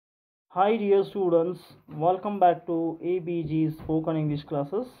Hi dear students, welcome back to ABG Spoken English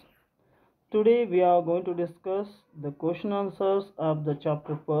classes. Today we are going to discuss the question answers of the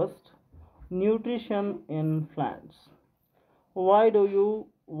chapter first, nutrition in plants. Why do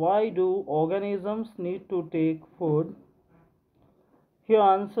organisms need to take food? Here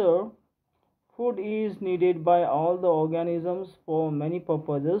answer: food is needed by all the organisms for many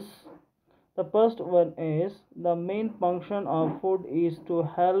purposes. The first one is the main function of food is to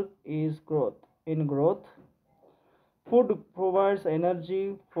help is growth. In growth, food provides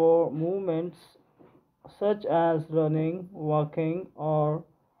energy for movements such as running, walking, or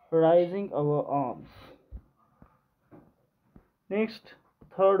raising our arms. Next,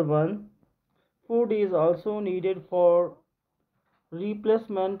 third one, food is also needed for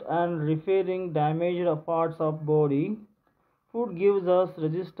replacement and repairing damaged parts of body. Food gives us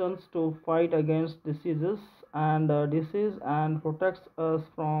resistance to fight against disease and protects us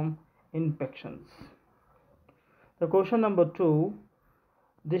from infections. The question number 2: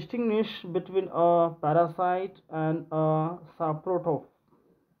 distinguish between a parasite and a saprotroph.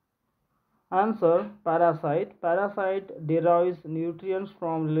 Answer: parasite. Parasite derives nutrients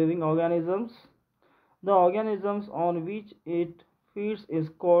from living organisms. The organisms on which it feeds is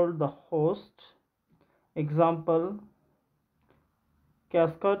called the host. Example: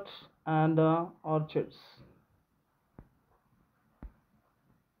 cascades and orchids.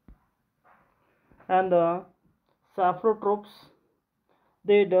 And the saprotrophs,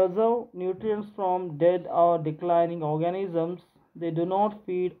 they deserve nutrients from dead or declining organisms. They do not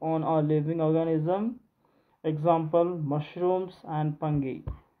feed on a living organism. Example: mushrooms and fungi.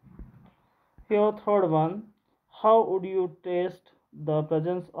 Here third one: how would you test the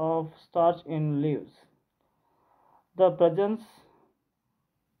presence of starch in leaves? The presence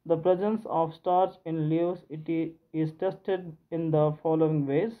the presence of starch in leaves is tested in the following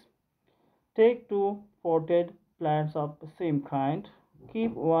ways. Take two potted plants of the same kind.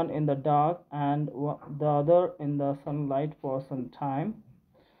 Keep one in the dark and the other in the sunlight for some time.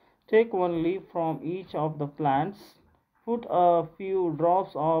 Take one leaf from each of the plants. Put a few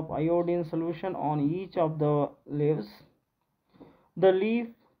drops of iodine solution on each of the leaves. The leaf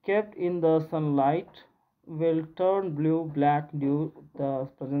kept in the sunlight will turn blue-black due to the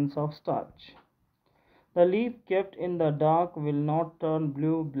presence of starch. The leaf kept in the dark will not turn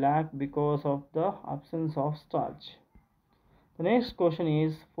blue-black because of the absence of starch. The next question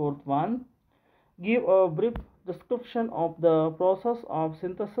is fourth one. Give a brief description of the process of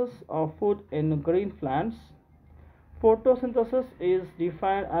synthesis of food in green plants. Photosynthesis is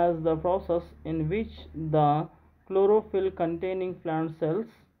defined as the process in which the chlorophyll containing plant cells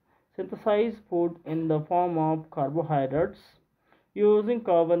synthesize food in the form of carbohydrates using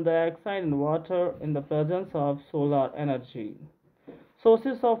carbon dioxide and water in the presence of solar energy.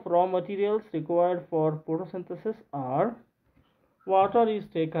 Sources of raw materials required for photosynthesis are: water is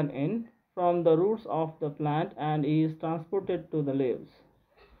taken in from the roots of the plant and is transported to the leaves.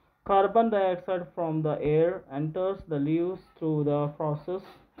 Carbon dioxide from the air enters the leaves through the process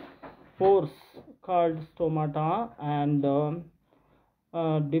pores called stomata and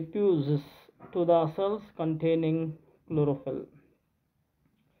diffuses to the cells containing chlorophyll.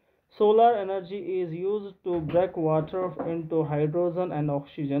 Solar energy is used to break water into hydrogen and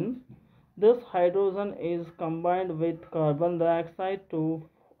oxygen. This hydrogen is combined with carbon dioxide to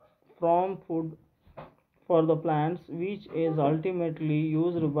form food for the plants, which is ultimately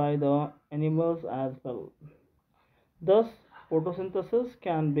used by the animals as well. Thus, photosynthesis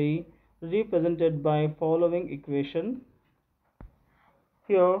can be represented by following equation.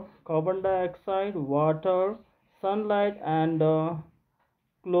 Here, carbon dioxide, water, sunlight, and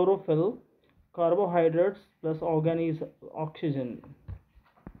chlorophyll, carbohydrates plus oxygen.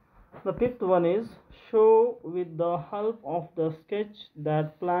 The fifth one is show with the help of the sketch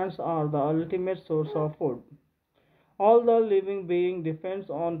that plants are the ultimate source of food. All the living being depends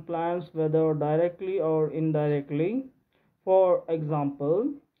on plants whether directly or indirectly. For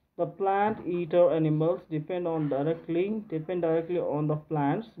example, the plant eater animals depend directly on the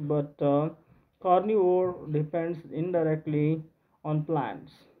plants, but carnivore depends indirectly on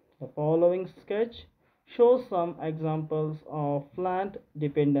plants. The following sketch shows some examples of plant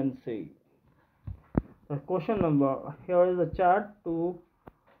dependency. The question number: here is a chart to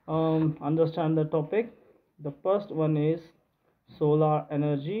understand the topic. The first one is solar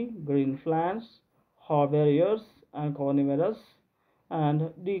energy, green plants, herbivores and carnivorous, and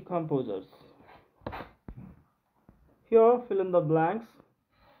decomposers. Here fill in the blanks.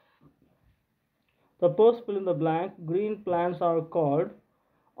 The first fill in the blank: green plants are called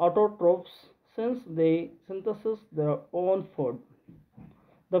autotrophs since they synthesize their own food.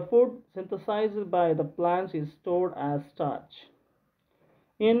 The food synthesized by the plants is stored as starch.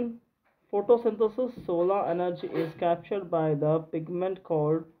 In photosynthesis, solar energy is captured by the pigment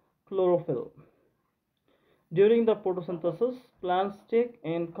called chlorophyll. During the photosynthesis, plants take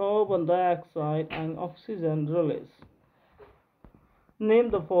in carbon dioxide and oxygen release. Name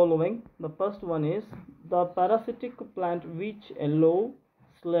the following. The first one is the parasitic plant which a low,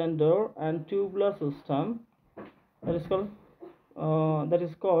 slender, and tubular system that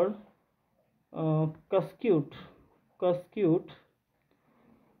is called cuscute. Cuscute.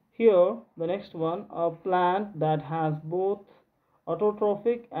 Here, the next one, a plant that has both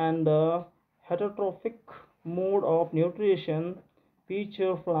autotrophic and heterotrophic mode of nutrition,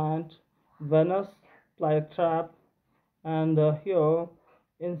 feature plant, Venus flytrap, and here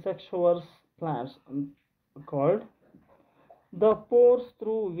insectivorous plants called the pores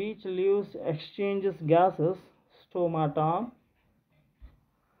through which leaves exchanges gases, stomata.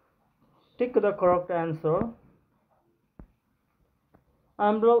 Tick the correct answer.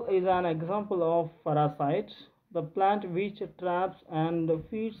 Umbel is an example of parasite. The plant which traps and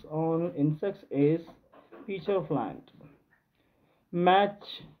feeds on insects is feature plant. Match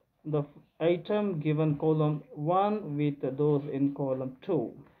the item given column 1 with those in column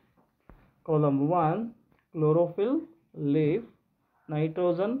 2. Column 1, chlorophyll, leaf,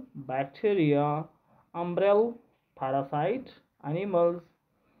 nitrogen, bacteria, umbel, parasite, animals,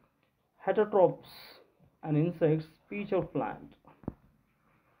 heterotrophs, and insects, feature plant.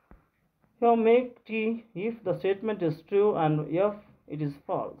 Here make T if the statement is true and F it is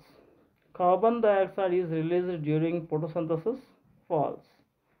false. Carbon dioxide is released during photosynthesis. False.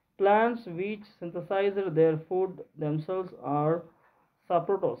 Plants which synthesize their food themselves are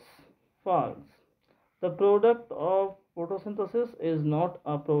saprotos. False. The product of photosynthesis is not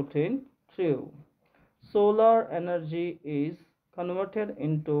a protein. True. Solar energy is converted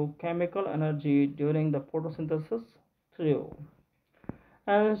into chemical energy during the photosynthesis. True.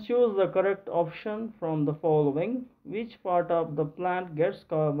 And choose the correct option from the following. Which part of the plant gets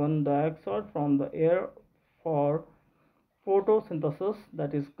carbon dioxide from the air for photosynthesis?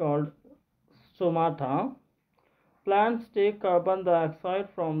 That is called stomata. Plants take carbon dioxide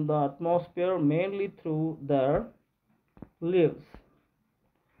from the atmosphere mainly through their leaves.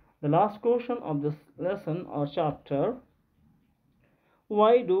 The last question of this lesson or chapter.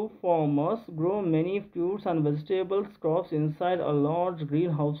 Why do farmers grow many fruits and vegetables crops inside a large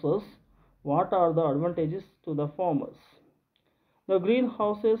greenhouses? What are the advantages to the farmers? The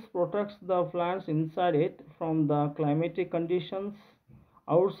greenhouses protects the plants inside it from the climatic conditions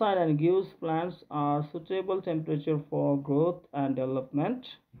outside and gives plants a suitable temperature for growth and development.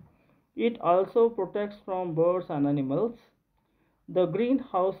 It also protects from birds and animals. The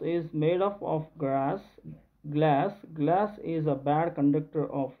greenhouse is made up of glass. Glass is a bad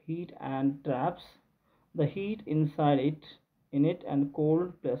conductor of heat and traps the heat inside it in it and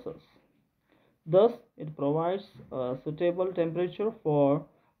cold places. Thus, it provides a suitable temperature for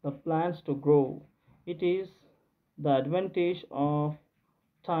the plants to grow. It is the advantage of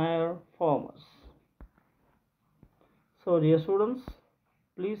tire farmers. So, dear students,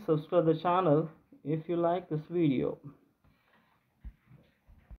 please subscribe the channel if you like this video.